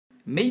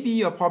Maybe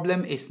your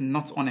problem is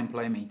not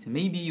unemployment.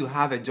 Maybe you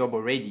have a job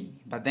already,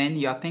 but then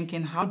you are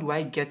thinking, how do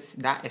I get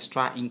that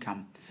extra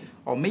income?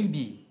 Or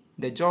maybe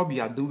the job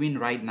you are doing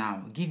right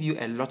now give you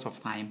a lot of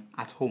time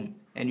at home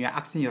and you are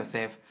asking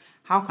yourself,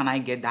 how can I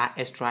get that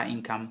extra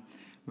income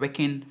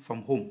working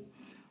from home?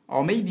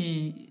 Or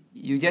maybe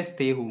you just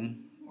stay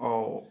home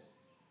or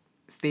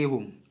stay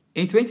home.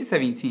 In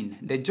 2017,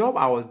 the job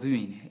I was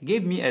doing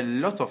gave me a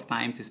lot of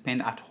time to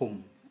spend at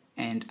home,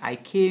 and I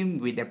came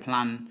with a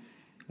plan.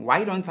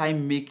 Why don't I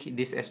make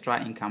this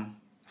extra income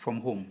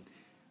from home?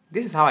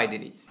 This is how I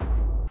did it.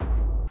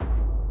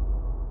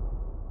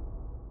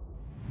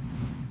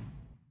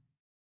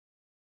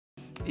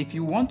 If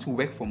you want to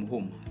work from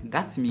home,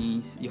 that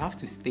means you have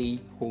to stay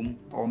home,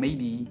 or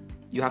maybe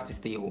you have to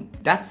stay home.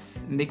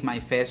 That's make my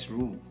first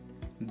rule.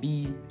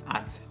 Be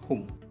at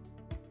home.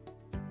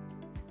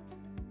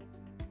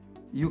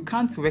 You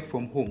can't work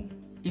from home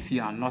if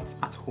you are not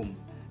at home.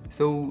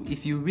 So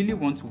if you really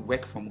want to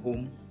work from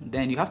home,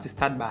 then you have to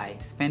start by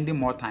spending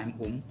more time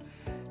home,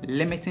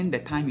 limiting the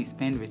time you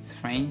spend with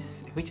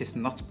friends, which is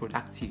not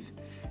productive.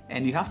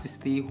 And you have to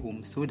stay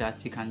home so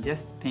that you can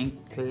just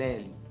think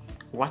clearly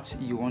what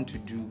you want to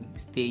do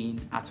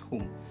staying at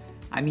home.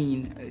 I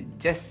mean,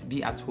 just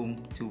be at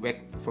home to work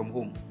from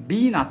home.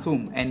 Being at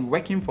home and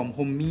working from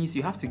home means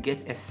you have to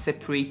get a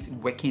separate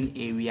working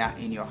area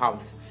in your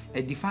house,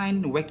 a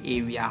defined work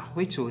area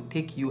which will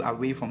take you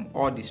away from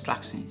all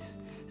distractions.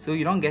 So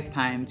you don't get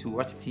time to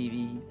watch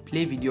TV,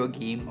 play video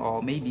game,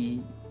 or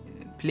maybe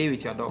play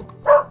with your dog,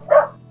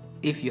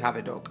 if you have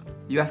a dog.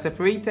 Your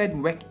separated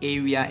work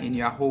area in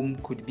your home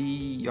could be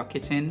your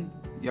kitchen,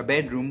 your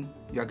bedroom,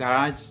 your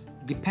garage,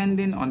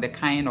 depending on the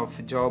kind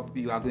of job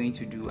you are going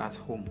to do at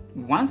home.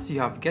 Once you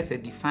have get a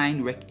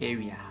defined work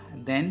area,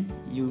 then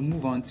you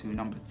move on to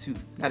number 2.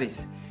 That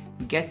is,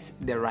 get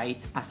the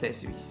right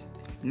accessories.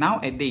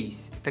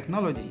 Nowadays,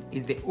 technology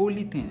is the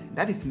only thing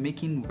that is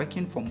making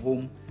working from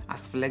home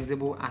as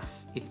flexible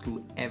as it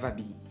could ever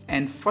be.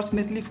 And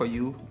fortunately for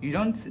you, you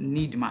don't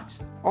need much.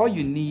 All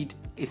you need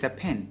is a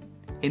pen,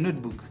 a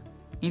notebook,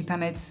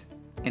 internet,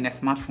 and a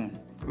smartphone.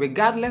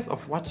 Regardless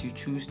of what you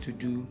choose to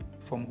do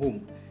from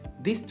home,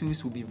 these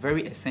tools will be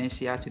very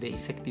essential to the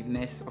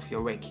effectiveness of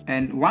your work.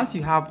 And once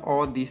you have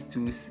all these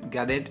tools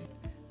gathered,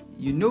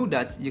 you know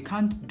that you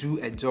can't do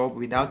a job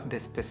without the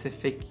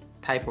specific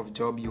type of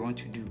job you want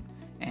to do.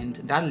 And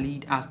that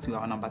leads us to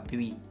our number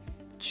 3.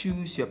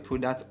 Choose your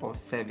product or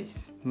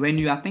service. When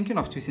you are thinking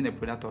of choosing a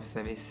product or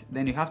service,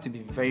 then you have to be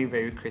very,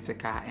 very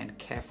critical and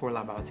careful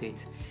about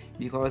it,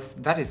 because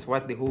that is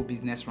what the whole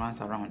business runs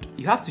around.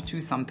 You have to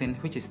choose something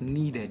which is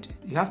needed.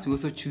 You have to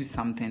also choose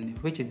something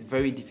which is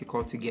very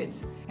difficult to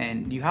get.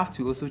 And you have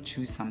to also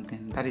choose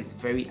something that is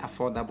very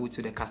affordable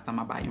to the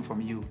customer buying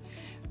from you.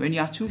 When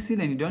you are choosing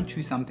and you don't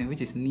choose something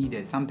which is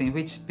needed, something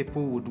which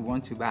people would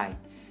want to buy,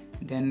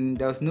 then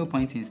there's no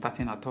point in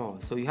starting at all.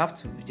 So you have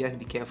to just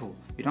be careful.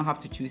 You don't have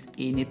to choose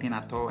anything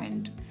at all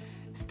and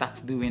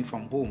start doing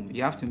from home.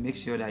 You have to make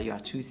sure that you are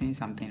choosing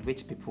something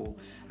which people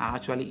are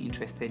actually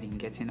interested in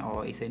getting,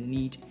 or is a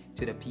need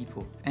to the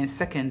people. And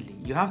secondly,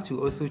 you have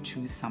to also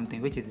choose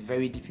something which is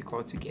very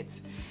difficult to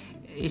get.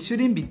 It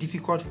shouldn't be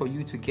difficult for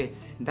you to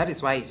get. That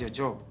is why it's your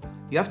job.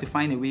 You have to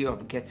find a way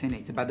of getting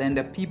it. But then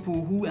the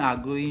people who are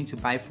going to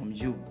buy from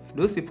you,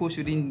 those people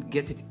shouldn't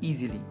get it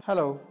easily.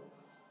 Hello.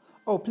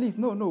 Oh, please,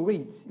 no,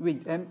 wait.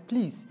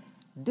 Please,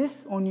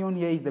 this onion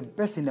here is the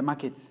best in the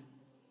market.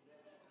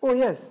 Oh,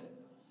 yes.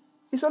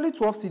 It's only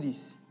 12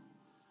 cedis.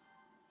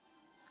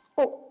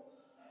 Oh,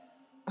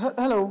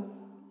 hello.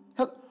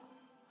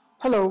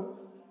 Hello.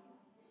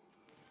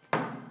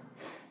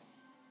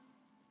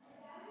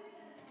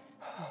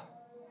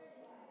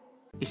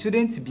 It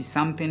shouldn't be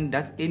something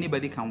that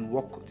anybody can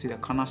walk to the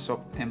corner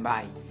shop and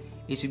buy.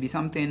 It should be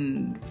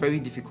something very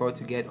difficult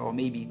to get, or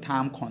maybe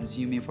time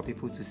consuming for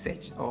people to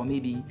search, or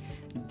maybe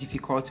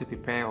difficult to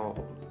prepare,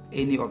 or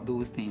any of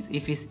those things.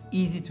 If it's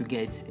easy to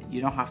get,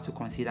 you don't have to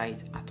consider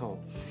it at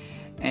all.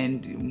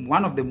 And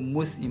one of the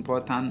most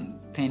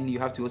important things you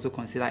have to also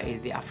consider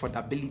is the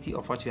affordability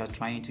of what you are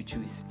trying to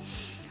choose.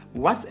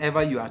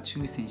 Whatever you are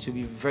choosing should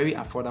be very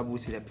affordable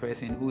to the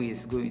person who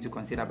is going to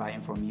consider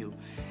buying from you.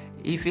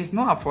 If it's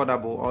not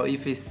affordable, or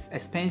if it's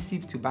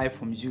expensive to buy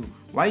from you,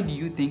 why do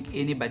you think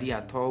anybody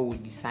at all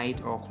would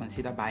decide or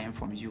consider buying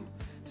from you?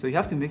 So you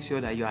have to make sure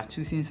that you are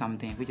choosing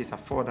something which is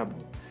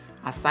affordable.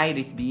 Aside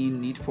it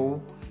being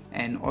needful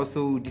and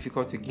also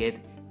difficult to get,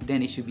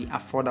 then it should be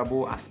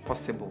affordable as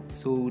possible.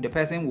 So the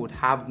person would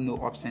have no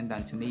option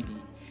than to maybe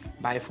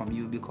buy from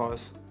you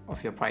because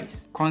of your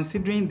price.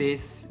 Considering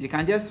this, you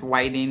can just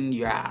widen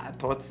your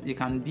thoughts. You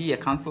can be a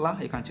counselor.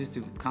 You can choose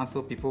to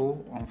counsel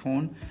people on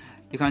phone.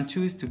 You can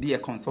choose to be a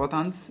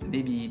consultant.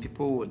 Maybe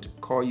people would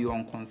call you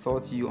and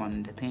consult you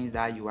on the things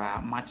that you are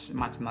much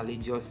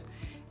knowledgeable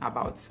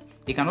about.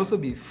 It can also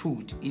be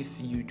food, if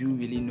you do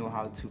really know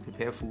how to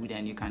prepare food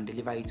and you can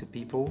deliver it to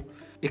people.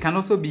 It can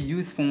also be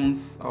used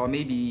phones, or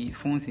maybe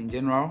phones in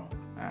general.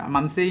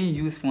 I'm saying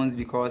use phones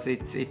because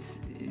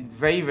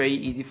very, very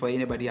easy for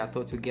anybody at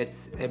all to get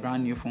a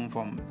brand new phone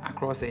from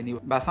across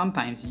anywhere. But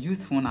sometimes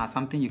used phones are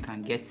something you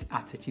can get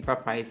at a cheaper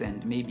price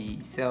and maybe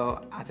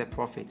sell at a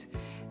profit.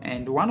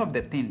 And one of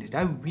the things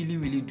that really,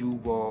 really do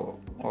well,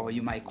 or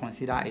you might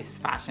consider, is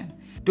fashion.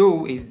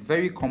 Though it's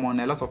very common,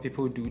 a lot of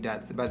people do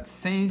that. But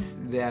since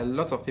there are a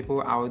lot of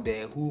people out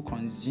there who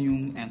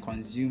consume and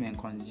consume and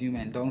consume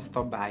and don't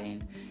stop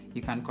buying,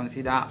 you can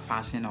consider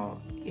fashion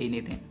or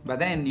anything. But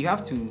then you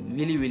have to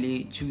really,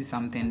 really choose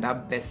something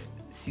that best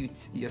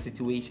suits your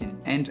situation.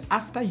 And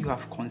after you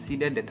have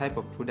considered the type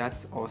of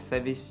product or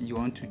service you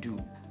want to do,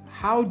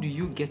 how do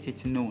you get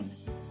it known?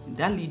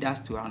 That leads us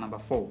to our number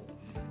 4.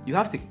 You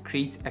have to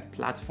create a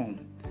platform.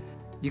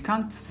 You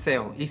can't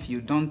sell if you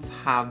don't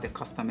have the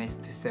customers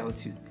to sell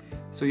to.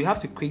 So you have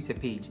to create a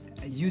page.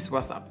 Use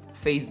WhatsApp,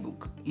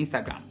 Facebook,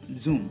 Instagram,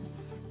 Zoom,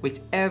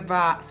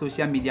 whichever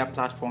social media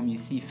platform you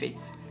see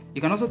fit. You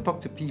can also talk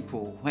to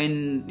people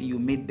when you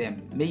meet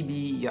them, maybe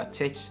your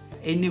church,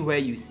 anywhere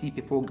you see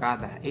people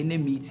gather, any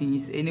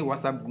meetings, any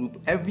WhatsApp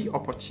group, every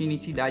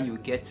opportunity that you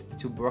get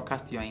to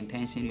broadcast your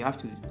intention, you have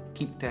to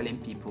keep telling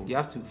people. You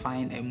have to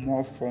find a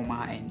more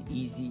formal and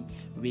easy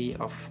way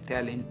of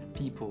telling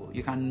people.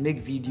 You can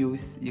make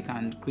videos, you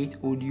can create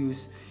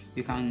audios,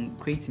 you can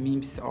create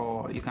memes,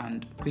 or you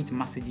can create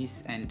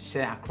messages and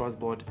share across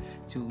board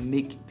to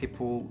make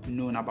people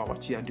know about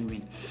what you are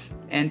doing.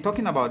 And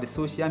talking about the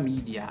social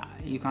media,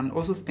 you can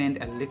also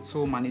spend a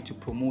little money to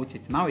promote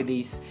it.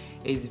 Nowadays,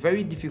 it's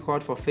very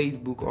difficult for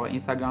Facebook or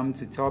Instagram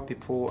to tell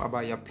people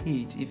about your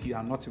page if you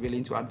are not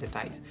willing to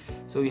advertise.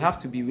 So you have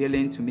to be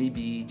willing to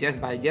maybe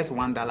just by just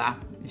 $1,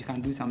 you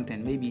can do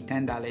something, maybe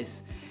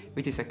 $10,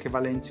 which is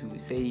equivalent to,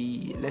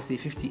 say, let's say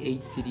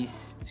 58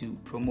 cedis to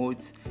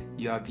promote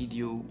your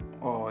video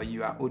or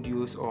your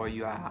audios or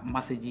your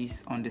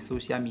messages on the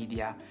social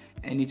media,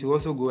 and it will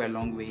also go a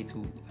long way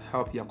to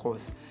help your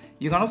cause.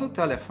 You can also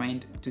tell a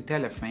friend to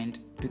tell a friend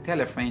to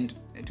tell a friend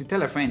to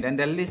tell a friend, and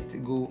the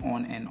list go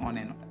on and on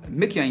and on.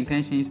 Make your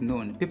intentions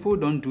known. People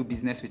don't do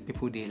business with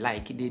people they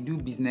like, they do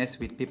business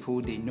with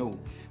people they know.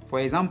 For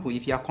example,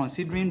 if you are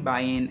considering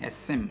buying a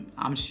SIM,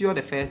 I'm sure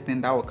the first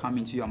thing that will come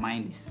into your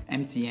mind is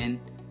MTN,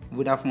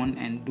 Vodafone,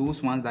 and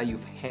those ones that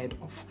you've heard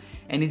of.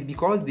 And it's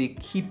because they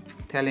keep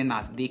telling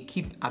us, they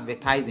keep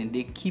advertising,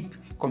 they keep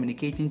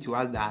communicating to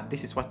us that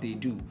this is what they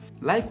do.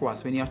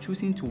 Likewise, when you are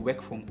choosing to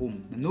work from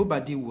home,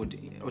 nobody would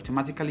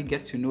automatically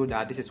get to know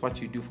that this is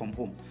what you do from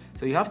home.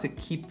 So you have to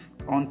keep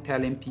on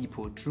telling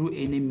people through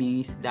any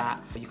means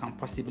that you can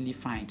possibly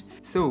find.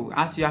 So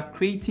as you are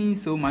creating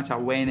so much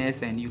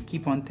awareness and you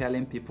keep on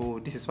telling people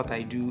this is what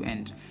I do,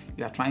 and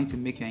you are trying to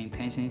make your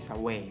intentions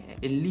aware,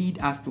 it leads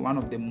us to one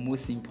of the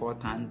most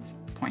important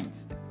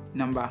points.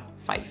 Number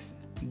 5,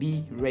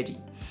 be ready.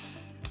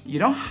 You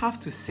don't have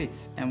to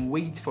sit and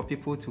wait for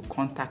people to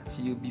contact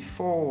you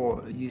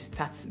before you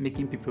start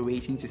making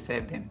preparation to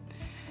serve them.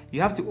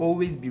 You have to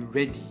always be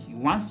ready.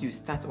 Once you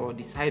start or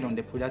decide on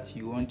the product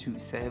you want to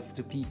serve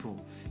to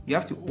people, you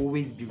have to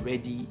always be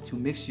ready to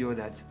make sure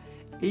that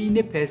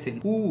any person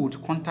who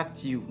would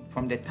contact you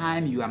from the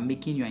time you are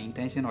making your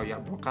intention or you are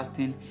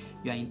broadcasting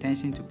your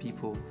intention to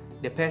people,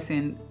 the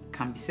person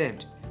can be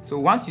served. So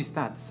once you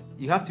start,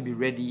 you have to be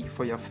ready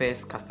for your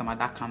first customer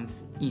that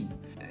comes in.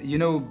 You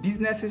know,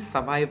 businesses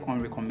survive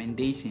on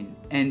recommendation,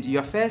 and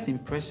your first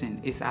impression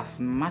is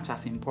as much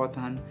as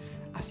important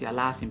as your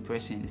last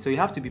impression. So you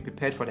have to be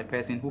prepared for the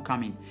person who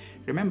come in.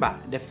 Remember,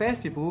 the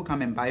first people who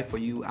come and buy for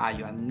you are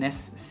your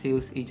next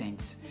sales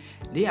agents.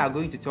 They are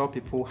going to tell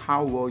people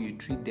how well you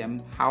treat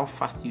them, how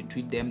fast you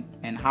treat them,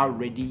 and how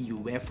ready you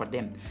were for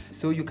them.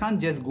 So you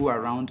can't just go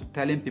around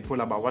telling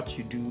people about what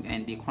you do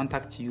and they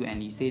contact you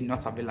and you say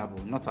not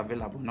available, not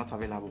available, not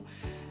available.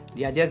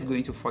 They are just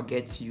going to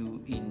forget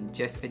you in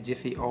just a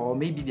jiffy, or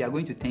maybe they are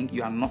going to think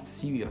you are not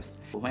serious.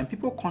 When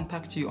people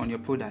contact you on your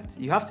product,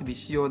 you have to be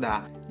sure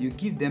that you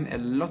give them a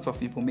lot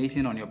of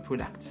information on your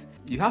product.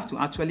 You have to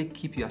actually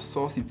keep your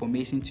source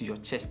information to your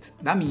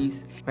chest. That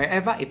means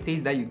wherever it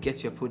is that you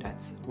get your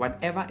product,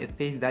 whatever it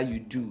is that you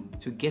do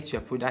to get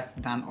your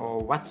product done, or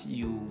what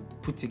you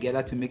put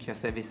together to make your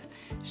service,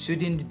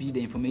 shouldn't be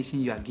the information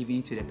you are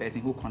giving to the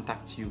person who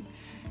contacts you.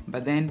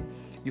 But then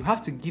you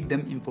have to give them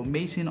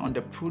information on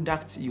the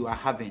product you are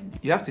having.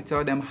 You have to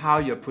tell them how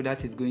your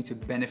product is going to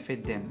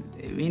benefit them.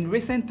 In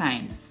recent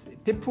times,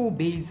 people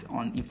base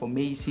on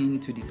information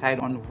to decide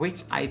on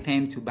which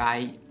item to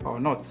buy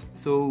or not.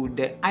 So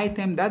the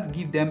item that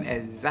gives them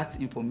exact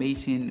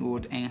information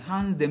would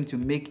enhance them to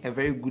make a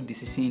very good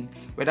decision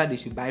whether they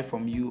should buy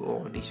from you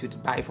or they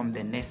should buy from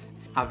the next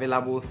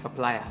available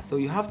supplier. So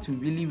you have to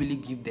really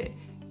give the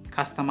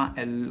customer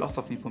a lot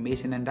of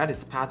information, and that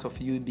is part of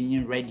you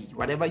being ready.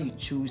 Whatever you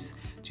choose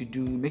to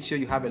do, make sure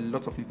you have a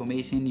lot of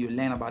information, you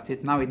learn about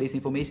it. Nowadays,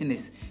 information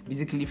is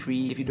basically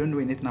free. If you don't know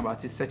anything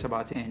about it, search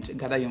about it and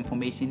gather your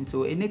information.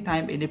 So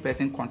anytime any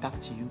person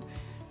contacts you,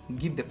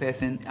 give the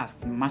person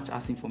as much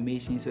as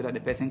information so that the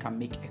person can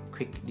make a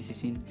quick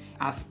decision.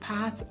 As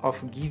part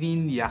of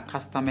giving your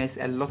customers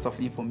a lot of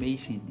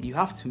information, you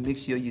have to make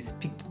sure you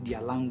speak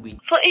their language.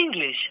 For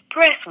English,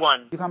 press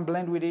 1. You can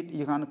blend with it,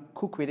 you can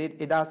cook with it.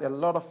 It has a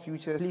lot of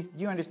features. Please, do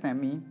you understand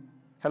me?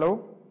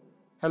 Hello?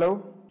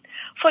 Hello?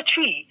 For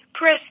tree,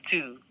 press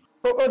 2.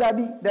 Oh,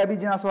 Dabi,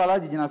 Jinaso,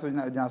 Alaji,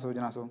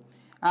 Jinaso.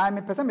 I'm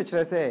a person which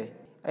I say,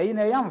 I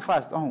am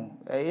fast. Oh,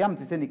 I am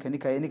to send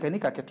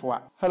Nika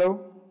Ketwa.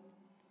 Hello?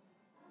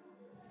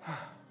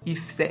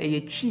 If say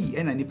a tree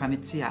and a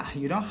nipanitia,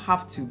 you don't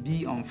have to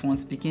be on phone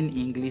speaking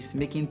English,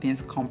 making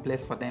things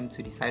complex for them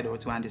to decide or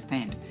to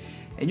understand.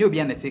 And you'll be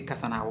an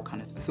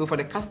So for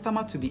the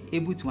customer to be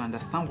able to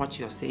understand what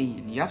you're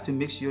saying, you have to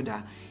make sure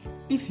that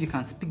if you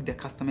can speak the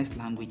customer's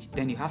language,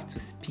 then you have to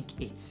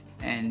speak it.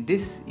 And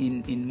this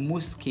in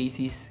most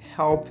cases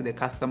help the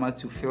customer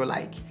to feel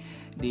like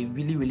they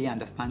really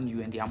understand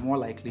you and they are more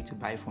likely to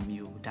buy from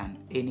you than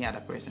any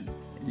other person.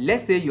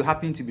 Let's say you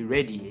happen to be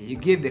ready, you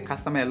give the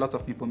customer a lot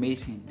of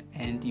information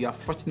and you are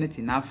fortunate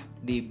enough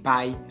they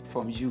buy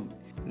from you.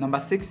 Number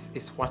 6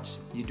 is what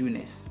you do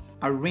next.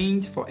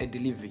 Arrange for a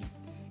delivery.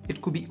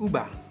 It could be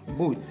Uber,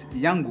 Bolt,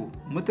 Yango,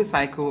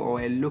 motorcycle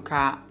or a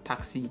local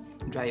taxi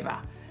driver.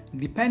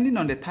 Depending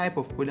on the type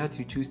of product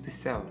you choose to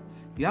sell,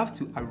 you have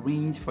to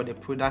arrange for the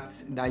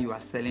products that you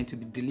are selling to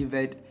be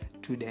delivered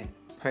to the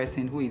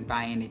person who is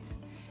buying it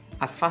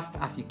as fast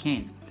as you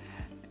can.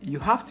 You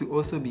have to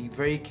also be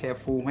very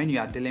careful when you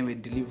are dealing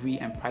with delivery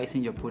and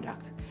pricing your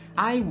product.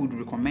 I would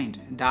recommend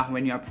that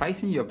when you are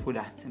pricing your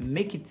product,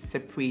 make it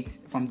separate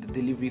from the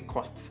delivery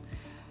costs.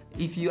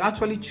 If you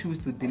actually choose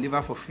to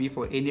deliver for free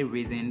for any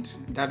reason,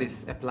 that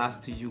is a plus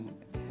to you.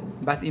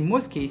 But in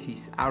most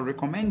cases, I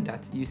recommend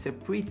that you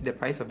separate the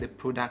price of the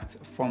product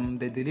from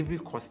the delivery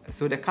cost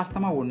so the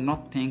customer will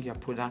not think your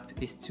product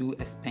is too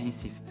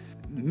expensive.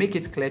 Make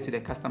it clear to the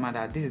customer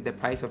that this is the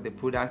price of the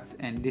product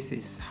and this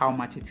is how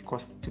much it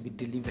costs to be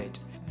delivered.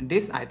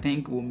 This, I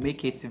think, will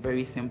make it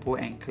very simple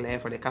and clear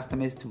for the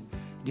customers to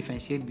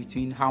differentiate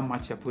between how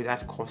much your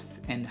product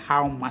costs and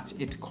how much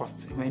it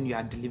costs when you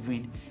are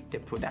delivering the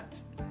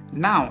product.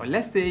 Now,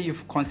 let's say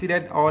you've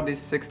considered all these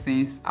 6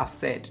 things I've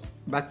said,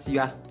 but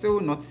you are still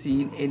not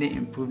seeing any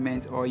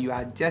improvement, or you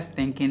are just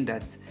thinking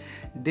that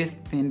this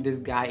thing this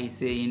guy is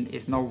saying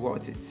is not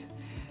worth it.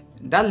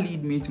 That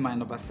leads me to my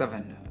number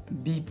 7.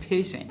 Be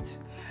patient.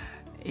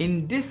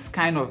 In this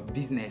kind of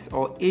business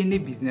or any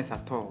business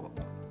at all,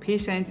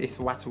 patience is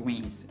what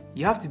wins.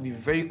 You have to be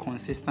very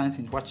consistent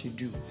in what you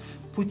do.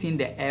 Put in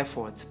the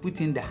effort,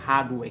 put in the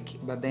hard work,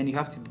 but then you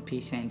have to be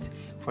patient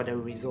for the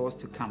results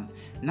to come.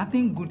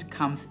 Nothing good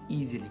comes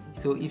easily.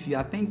 So if you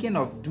are thinking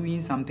of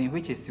doing something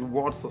which is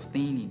worth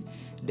sustaining,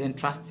 then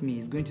trust me,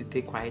 it's going to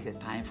take quite a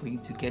time for you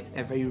to get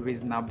a very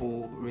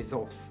reasonable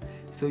results.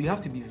 So you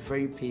have to be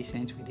very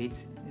patient with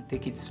it.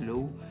 Take it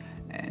slow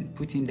and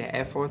put in the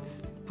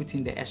efforts, put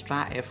in the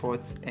extra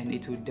efforts, and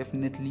it will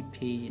definitely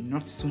pay,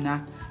 not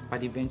sooner,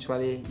 but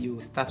eventually you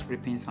will start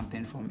reaping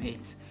something from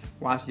it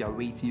whilst you are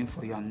waiting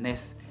for your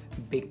next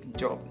big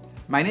job.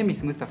 My name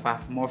is Mustafa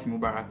Murphy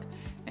Mubarak,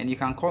 and you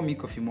can call me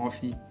Kofi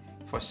Murphy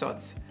for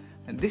short.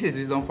 And this is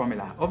Wisdom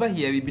Formula. Over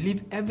here, we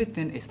believe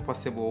everything is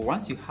possible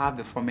once you have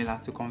the formula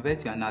to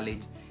convert your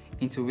knowledge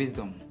into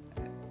wisdom.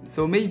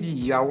 So maybe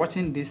you are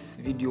watching this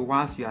video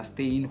whilst you are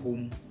staying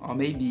home, or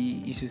maybe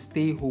you should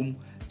stay home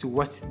to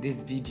watch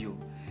this video.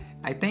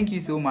 I thank you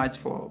so much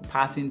for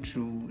passing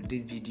through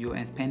this video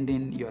and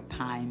spending your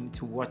time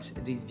to watch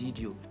this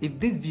video. If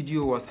this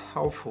video was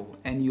helpful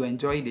and you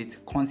enjoyed it,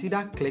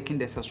 consider clicking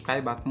the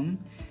subscribe button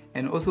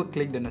and also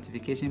click the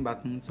notification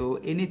button, so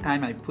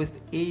anytime I post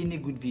any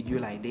good video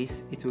like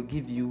this, it will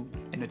give you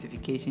a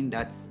notification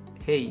that,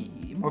 hey,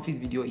 Murphy's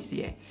video is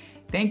here.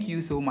 Thank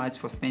you so much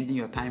for spending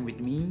your time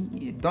with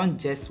me. Don't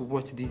just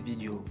watch this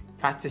video,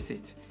 practice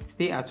it.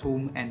 Stay at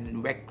home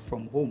and work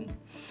from home.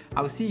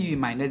 I'll see you in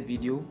my next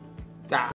video. Bye.